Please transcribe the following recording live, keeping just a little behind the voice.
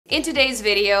In today's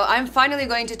video, I'm finally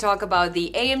going to talk about the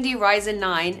AMD Ryzen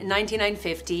 9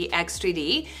 9950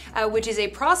 X3D, which is a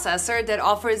processor that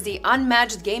offers the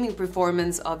unmatched gaming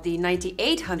performance of the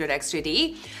 9800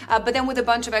 X3D, but then with a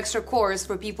bunch of extra cores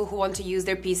for people who want to use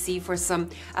their PC for some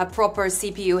proper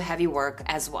CPU-heavy work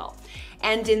as well.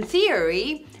 And in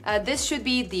theory, this should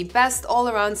be the best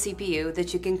all-around CPU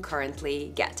that you can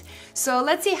currently get. So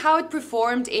let's see how it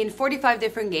performed in 45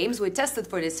 different games we tested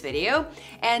for this video,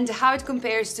 and how it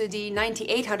compares to the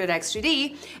 9800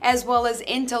 X3D, as well as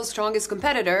Intel's strongest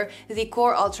competitor, the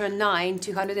Core Ultra 9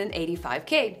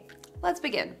 285K. Let's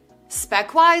begin.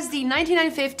 Spec-wise, the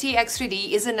 9950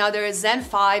 X3D is another Zen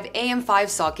 5 AM5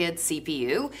 socket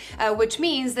CPU, which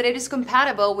means that it is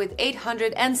compatible with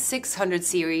 800 and 600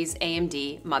 series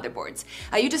AMD motherboards.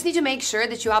 You just need to make sure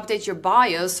that you update your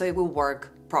BIOS so it will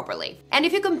work properly. And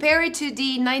if you compare it to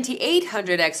the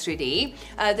 9800 X3D,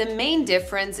 the main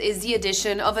difference is the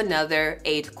addition of another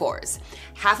 8 cores.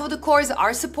 Half of the cores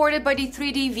are supported by the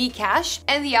 3D V-Cache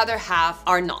and the other half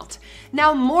are not.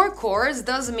 Now, more cores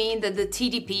does mean that the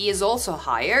TDP is also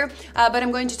higher, but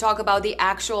I'm going to talk about the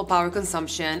actual power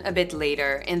consumption a bit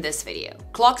later in this video.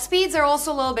 Clock speeds are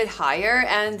also a little bit higher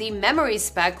and the memory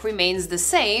spec remains the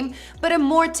same, but a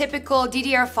more typical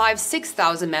DDR5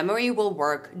 6000 memory will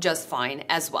work just fine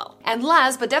as well. And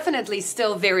last but definitely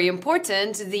still very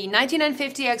important, the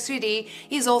 9950 X3D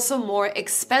is also more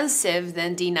expensive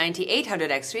than the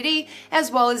 9800 X3D, as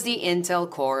well as the Intel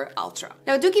Core Ultra.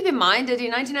 Now do keep in mind that the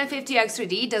 9950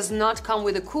 X3D does not come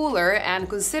with a cooler, and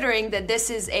considering that this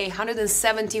is a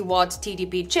 170 watt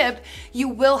TDP chip, you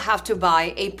will have to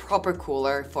buy a proper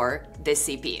cooler for this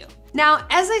CPU. Now,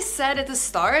 as I said at the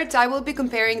start, I will be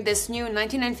comparing this new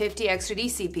 9950 X3D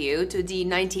CPU to the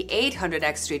 9800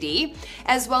 X3D,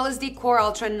 as well as the Core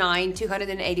Ultra 9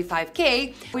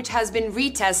 285K, which has been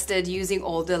retested using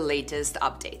all the latest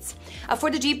updates.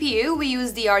 For the GPU, we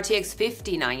use the RTX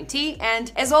 5090,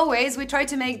 and as always, we try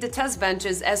to make the test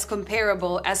benches as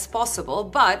comparable as possible,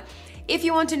 but if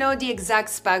you want to know the exact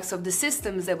specs of the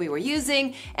systems that we were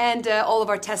using and all of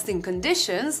our testing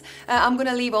conditions, I'm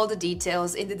gonna leave all the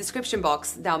details in the description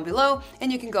box down below,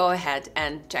 and you can go ahead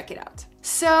and check it out.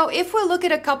 So if we look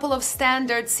at a couple of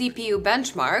standard CPU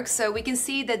benchmarks, we can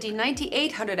see that the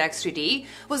 9800 X3D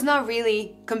was not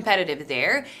really competitive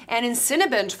there, and in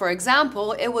Cinebench, for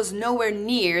example, it was nowhere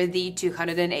near the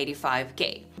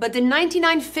 285K. But the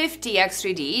 9950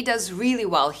 X3D does really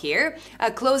well here,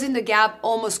 closing the gap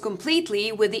almost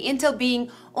completely, with the Intel being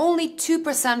only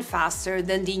 2% faster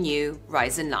than the new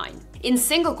Ryzen 9. In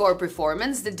single-core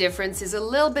performance, the difference is a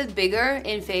little bit bigger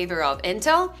in favor of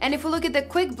Intel, and if we look at the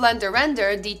quick blender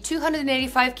render, the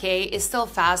 285K is still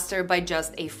faster by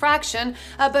just a fraction,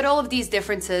 but all of these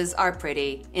differences are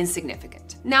pretty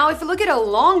insignificant. Now, if we look at a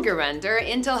longer render,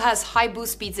 Intel has high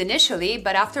boost speeds initially,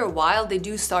 but after a while they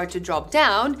do start to drop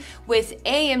down, with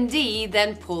AMD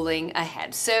then pulling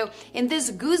ahead. So in this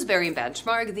Gooseberry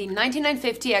benchmark, the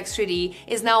 9950 X3D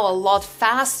is now a lot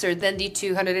faster than the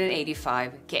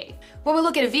 285K. When we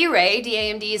look at V-Ray, the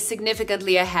AMD is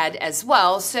significantly ahead as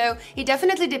well, so it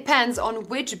definitely depends on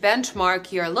which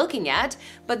benchmark you're looking at,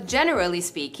 but generally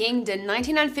speaking, the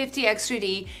 9950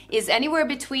 X3D is anywhere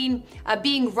between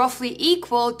being roughly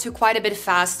equal to quite a bit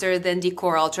faster than the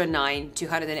Core Ultra 9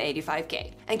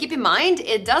 285K. And keep in mind,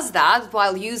 it does that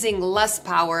while using less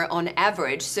power on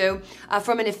average, so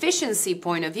from an efficiency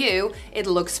point of view, it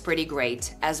looks pretty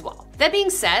great as well. That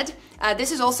being said,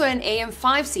 this is also an AM5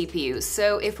 CPU,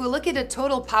 so if we look at the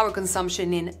total power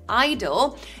consumption in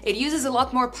idle, it uses a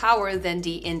lot more power than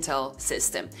the Intel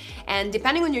system. And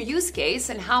depending on your use case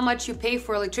and how much you pay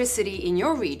for electricity in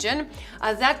your region,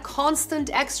 that constant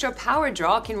extra power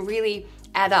draw can really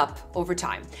add up over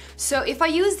time. So if I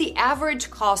use the average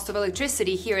cost of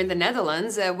electricity here in the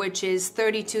Netherlands, which is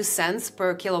 32 cents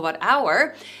per kilowatt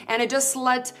hour, and I just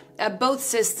let both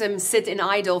systems sit in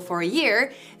idle for a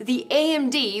year, the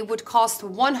AMD would cost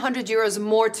 100 euros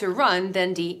more to run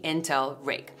than the Intel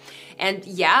rig. And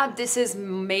yeah, this is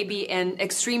maybe an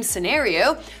extreme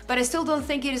scenario, but I still don't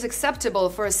think it is acceptable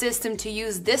for a system to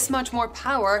use this much more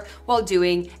power while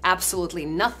doing absolutely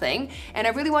nothing. And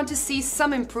I really want to see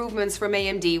some improvements from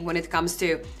AMD when it comes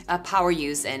to power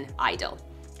use in idle.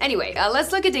 Anyway,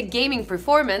 let's look at the gaming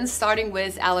performance, starting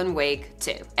with Alan Wake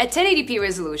 2. At 1080p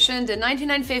resolution, the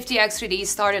 9950 X3D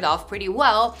started off pretty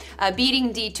well,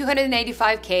 beating the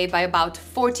 285K by about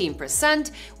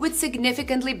 14%, with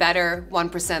significantly better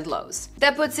 1% lows.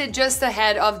 That puts it just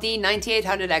ahead of the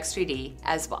 9800 X3D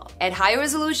as well. At higher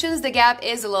resolutions, the gap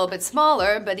is a little bit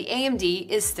smaller, but the AMD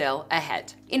is still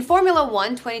ahead. In Formula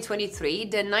 1 2023,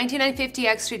 the 9950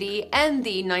 X3D and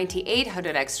the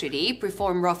 9800 X3D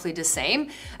perform roughly the same,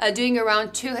 doing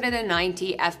around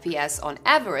 290 FPS on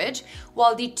average,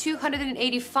 while the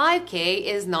 285K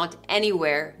is not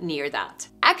anywhere near that.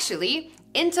 Actually,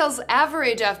 Intel's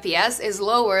average FPS is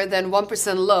lower than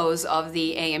 1% lows of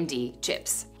the AMD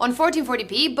chips. On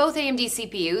 1440p, both AMD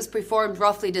CPUs performed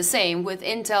roughly the same, with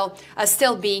Intel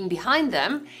still being behind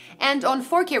them. And on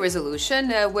 4K resolution,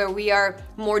 where we are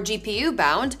more GPU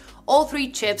bound, all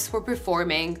three chips were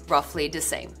performing roughly the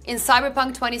same. In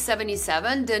Cyberpunk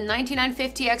 2077, the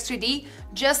 9950 X3D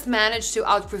just managed to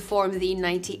outperform the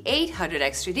 9800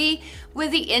 X3D,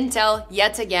 with the Intel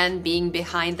yet again being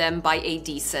behind them by a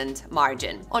decent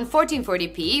margin. On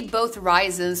 1440p, both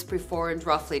Ryzens performed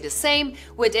roughly the same,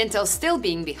 with Intel still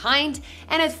being behind,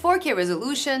 and at 4K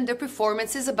resolution, the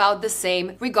performance is about the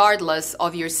same regardless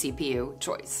of your CPU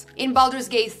choice. In Baldur's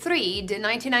Gate 3, the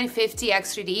 9950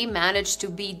 X3D managed to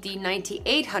beat the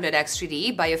 9800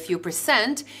 X3D by a few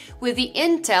percent, with the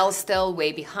Intel still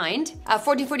way behind.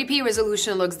 1440p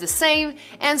resolution looks the same,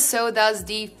 and so does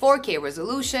the 4K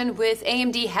resolution, with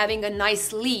AMD having a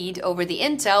nice lead over the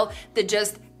Intel that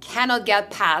just cannot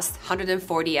get past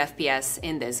 140 FPS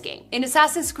in this game. In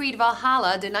Assassin's Creed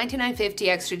Valhalla, the 9950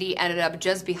 X3D ended up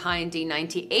just behind the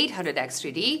 9800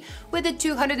 X3D, with the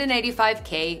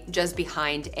 285K just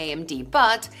behind AMD,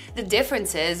 but the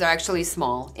differences are actually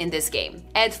small in this game.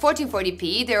 At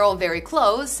 1440p, they're all very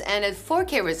close, and at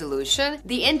 4K resolution,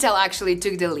 the Intel actually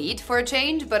took the lead for a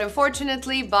change, but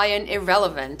unfortunately by an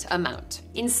irrelevant amount.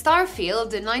 In Starfield,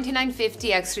 the 9950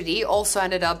 X3D also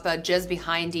ended up just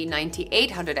behind the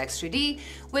 9800 X3D,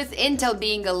 with Intel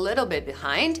being a little bit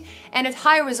behind, and at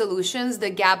higher resolutions the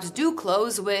gaps do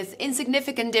close, with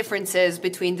insignificant differences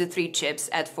between the three chips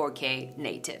at 4K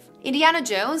native. Indiana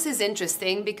Jones is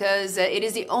interesting because it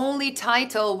is the only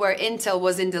title where Intel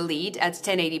was in the lead at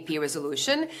 1080p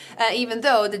resolution, even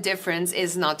though the difference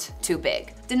is not too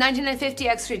big. The 9950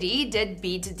 X3D did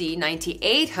beat the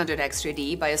 9800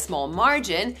 X3D by a small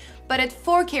margin, but at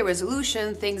 4K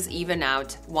resolution, things even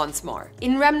out once more.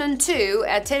 In Remnant 2,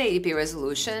 at 1080p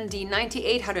resolution, the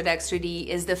 9800 X3D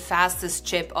is the fastest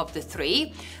chip of the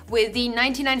three, with the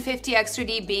 9950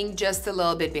 X3D being just a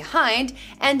little bit behind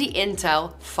and the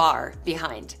Intel far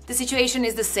behind. The situation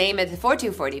is the same at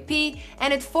 1440p,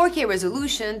 and at 4K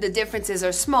resolution, the differences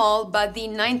are small, but the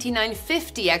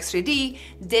 9950 X3D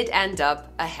did end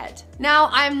up ahead. Now,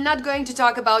 I'm not going to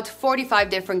talk about 45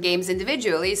 different games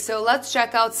individually, so let's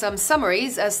check out some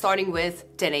summaries, starting with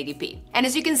 1080p. And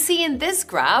as you can see in this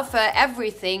graph,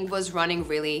 everything was running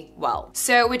really well.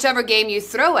 So whichever game you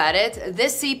throw at it,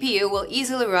 this CPU will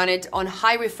easily run it on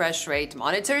high refresh rate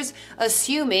monitors,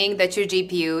 assuming that your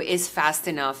GPU is fast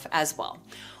enough as well.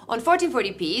 On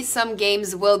 1440p, some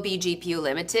games will be GPU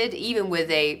limited, even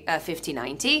with a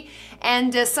 5090,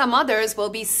 and some others will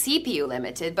be CPU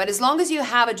limited, but as long as you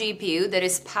have a GPU that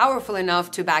is powerful enough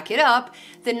to back it up,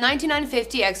 the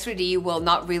 9950 X3D will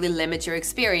not really limit your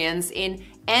experience in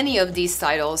any of these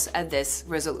titles at this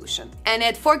resolution. And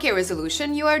at 4K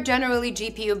resolution, you are generally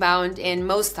GPU bound in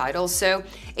most titles, so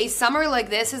a summary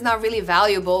like this is not really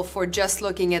valuable for just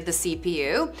looking at the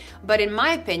CPU, but in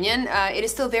my opinion, it is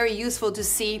still very useful to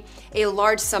see a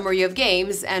large summary of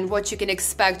games and what you can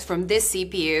expect from this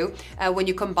CPU when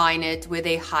you combine it with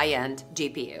a high-end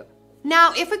GPU.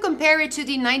 Now, if we compare it to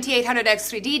the 9800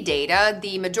 X3D data,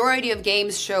 the majority of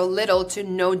games show little to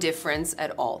no difference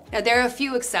at all. Now, there are a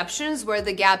few exceptions where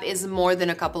the gap is more than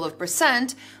a couple of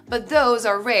percent, but those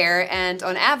are rare, and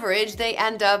on average, they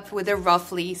end up with a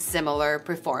roughly similar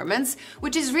performance,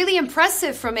 which is really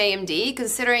impressive from AMD,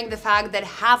 considering the fact that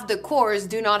half the cores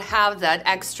do not have that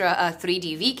extra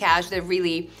 3D V cache that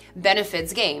really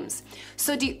benefits games.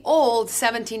 So the old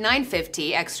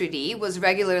 7950 X3D was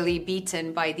regularly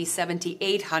beaten by the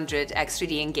 7800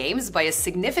 X3D in games by a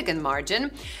significant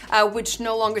margin, which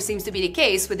no longer seems to be the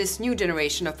case with this new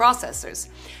generation of processors.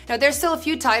 Now, there's still a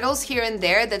few titles here and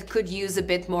there that could use a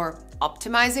bit more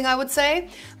optimizing, I would say,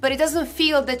 but it doesn't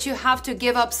feel that you have to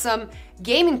give up some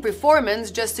gaming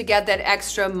performance just to get that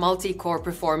extra multi-core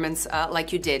performance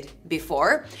like you did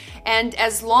before. And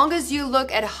as long as you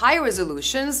look at high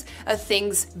resolutions,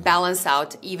 things balance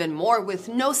out even more, with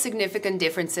no significant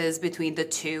differences between the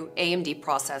two AMD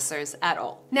processors at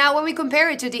all. Now, when we compare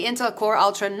it to the Intel Core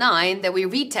Ultra 9 that we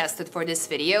retested for this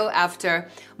video after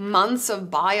months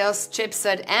of BIOS,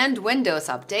 chipset, and Windows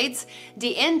updates,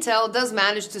 the Intel does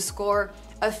manage to score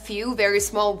a few very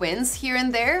small wins here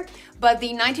and there, but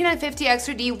the 9950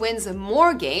 X3D wins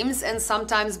more games, and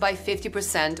sometimes by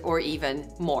 50% or even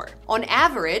more. On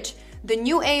average, the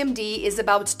new AMD is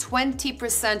about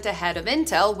 20% ahead of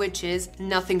Intel, which is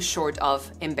nothing short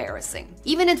of embarrassing.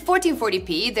 Even at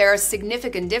 1440p, there are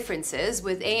significant differences,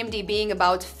 with AMD being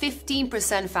about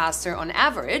 15% faster on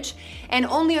average, and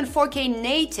only on 4K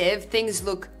native, things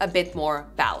look a bit more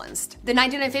balanced. The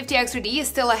 9950 X3D is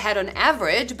still ahead on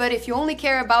average, but if you only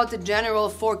care about the general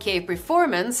 4K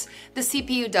performance, the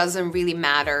CPU doesn't really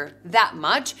matter that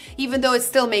much, even though it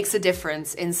still makes a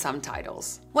difference in some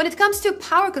titles. When it comes to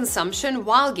power consumption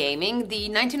while gaming, the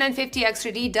 9950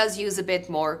 X3D does use a bit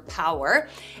more power,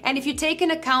 and if you take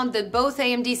into account that both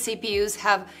AMD CPUs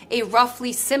have a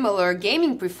roughly similar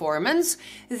gaming performance,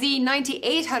 the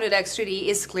 9800 X3D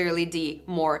is clearly the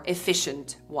more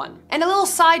efficient one. And a little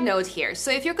side note here,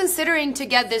 so if you're considering to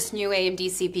get this new AMD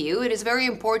CPU, it is very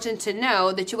important to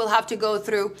know that you will have to go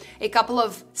through a couple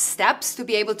of steps to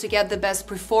be able to get the best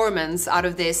performance out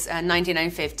of this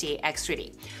 9950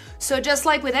 X3D. So just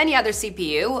like with any other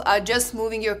CPU, just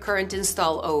moving your current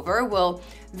install over will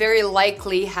very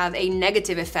likely have a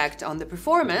negative effect on the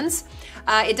performance.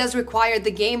 It does require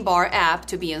the Game Bar app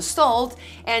to be installed,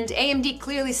 and AMD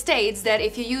clearly states that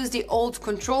if you use the old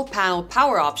control panel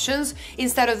power options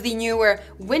instead of the newer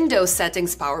Windows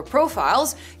settings power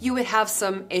profiles, you would have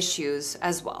some issues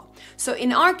as well. So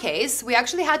in our case, we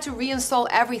actually had to reinstall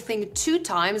everything 2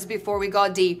 times before we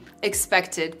got the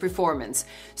expected performance.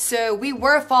 So we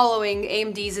were following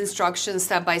AMD's instructions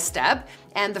step by step,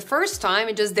 and the first time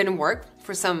it just didn't work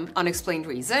for some unexplained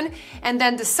reason, and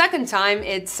then the second time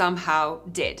it somehow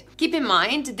did. Keep in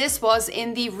mind, this was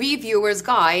in the reviewer's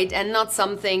guide and not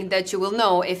something that you will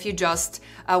know if you just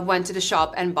went to the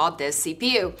shop and bought this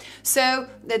CPU. So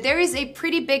there is a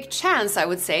pretty big chance, I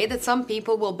would say, that some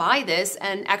people will buy this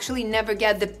and actually never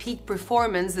get the peak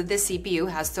performance that this CPU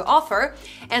has to offer,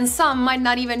 and some might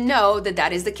not even know that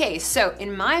that is the case. So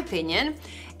in my opinion,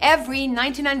 every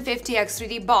 9950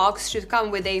 X3D box should come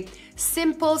with a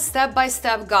simple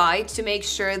step-by-step guide to make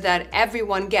sure that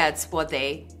everyone gets what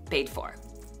they paid for.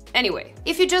 Anyway,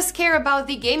 if you just care about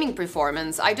the gaming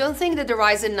performance, I don't think that the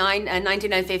Ryzen 9 and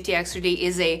 9950 X3D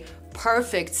is a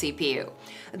perfect CPU.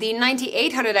 The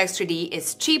 9800 X3D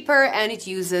is cheaper and it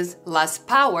uses less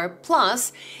power.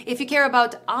 Plus, if you care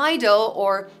about idle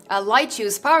or light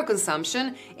use power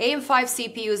consumption, AM5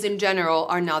 CPUs in general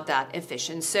are not that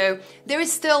efficient. So there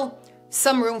is still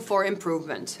some room for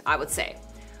improvement, I would say.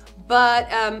 But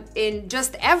in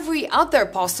just every other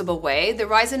possible way, the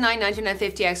Ryzen 9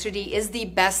 9950 X3D is the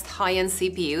best high-end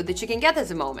CPU that you can get at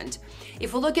the moment.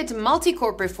 If we look at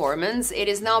multi-core performance, it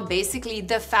is now basically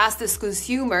the fastest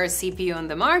consumer CPU on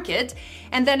the market,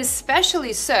 and then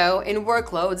especially so in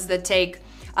workloads that take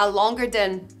longer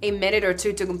than a minute or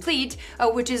two to complete,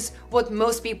 which is what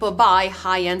most people buy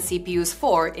high-end CPUs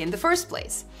for in the first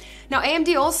place. Now,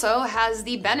 AMD also has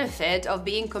the benefit of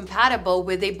being compatible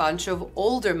with a bunch of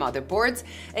older motherboards,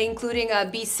 including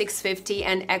B650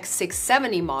 and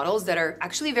X670 models that are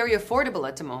actually very affordable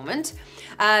at the moment.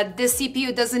 This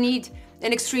CPU doesn't need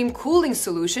an extreme cooling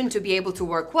solution to be able to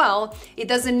work well. It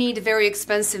doesn't need very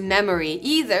expensive memory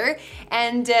either,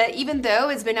 and even though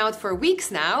it's been out for weeks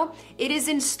now, it is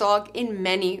in stock in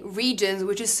many regions,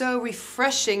 which is so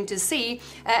refreshing to see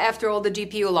after all the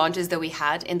GPU launches that we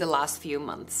had in the last few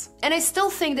months. And I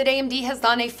still think that AMD has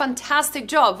done a fantastic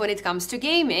job when it comes to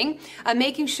gaming,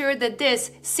 making sure that this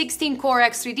 16-core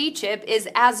X3D chip is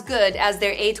as good as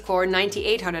their 8-core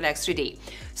 9800 X3D.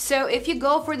 So if you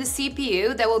go for the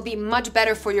CPU that will be much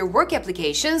better for your work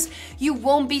applications, you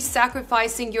won't be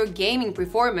sacrificing your gaming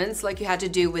performance like you had to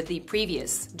do with the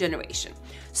previous generation.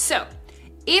 So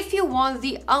if you want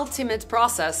the ultimate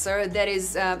processor that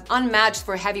is unmatched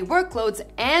for heavy workloads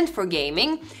and for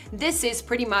gaming, this is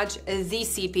pretty much the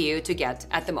CPU to get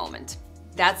at the moment.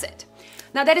 That's it.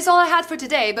 Now that is all I had for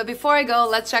today, but before I go,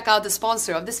 let's check out the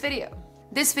sponsor of this video.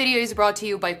 This video is brought to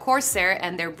you by Corsair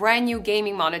and their brand new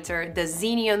gaming monitor, the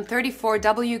Xeneon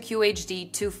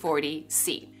 34WQHD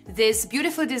 240C. This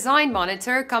beautifully designed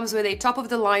monitor comes with a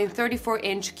top-of-the-line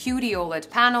 34-inch QD OLED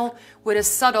panel with a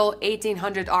subtle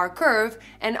 1800R curve,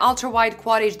 an ultra-wide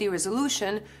Quad HD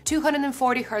resolution,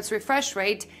 240Hz refresh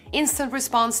rate, instant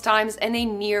response times, and a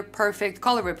near-perfect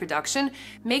color reproduction,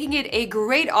 making it a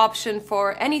great option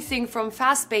for anything from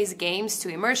fast-paced games to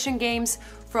immersion games,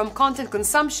 from content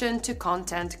consumption to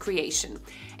content creation.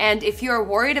 And if you're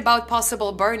worried about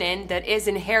possible burn-in that is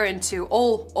inherent to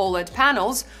all OLED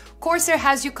panels, Corsair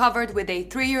has you covered with a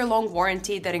 3-year-long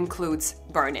warranty that includes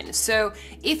burn-in. So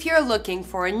if you're looking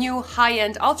for a new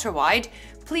high-end ultra-wide,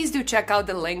 please do check out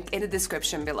the link in the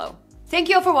description below. Thank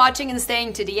you all for watching and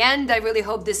staying to the end. I really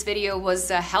hope this video was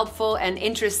helpful and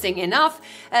interesting enough.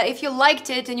 If you liked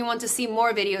it and you want to see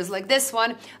more videos like this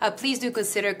one, please do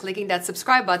consider clicking that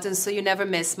subscribe button so you never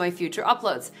miss my future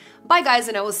uploads. Bye guys,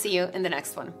 and I will see you in the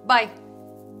next one. Bye!